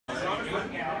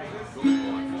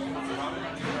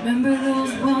Remember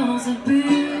those walls I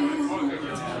built?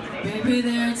 Baby,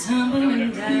 they're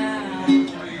tumbling down.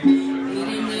 They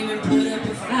didn't even put up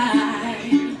a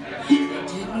fight. They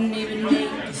didn't even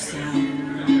make a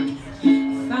sound.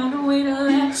 Found a way to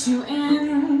let you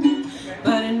in,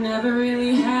 but I never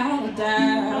really had a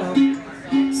doubt.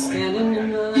 Standing in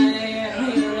the light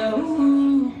of your halo,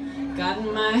 got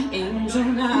my angel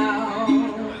now.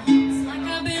 It's like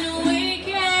I've been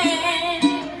awakened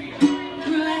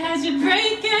through the hedge you're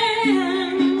breaking.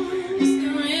 It's the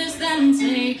risk that I'm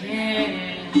taking.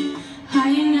 How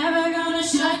you never gonna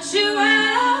shut you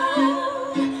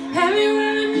out?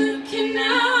 Everywhere I'm looking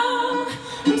now,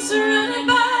 I'm surrounded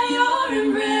by your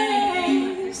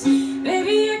embrace.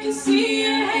 Baby, I can see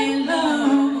your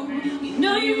halo. You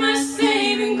know you're my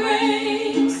saving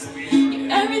grace.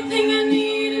 You're everything I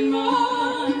need and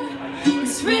more.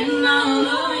 It's written all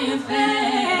over your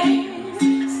face.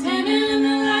 Standing in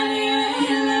the light of your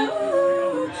halo.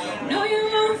 No, you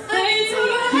won't fade to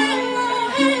your halo,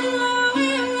 halo,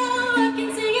 halo. I can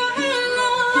see your halo,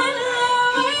 halo,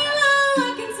 halo. I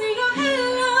can see your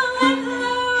halo, halo,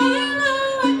 halo.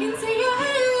 I can see your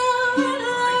halo,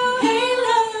 halo,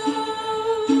 halo.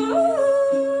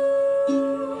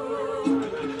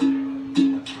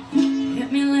 Hit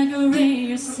me like a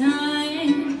ray of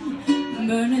sun,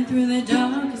 burning through the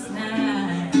darkest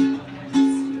night.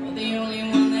 You're the only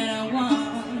one that I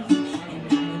want,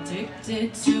 and I'm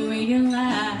addicted to your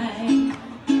light.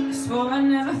 I swore I'd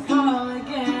never fall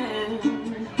again,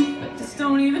 but this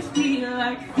don't even feel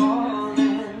like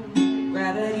falling.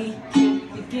 Gravity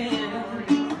can't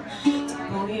begin to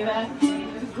pull me back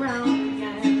to the ground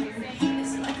again.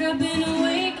 It's like I've been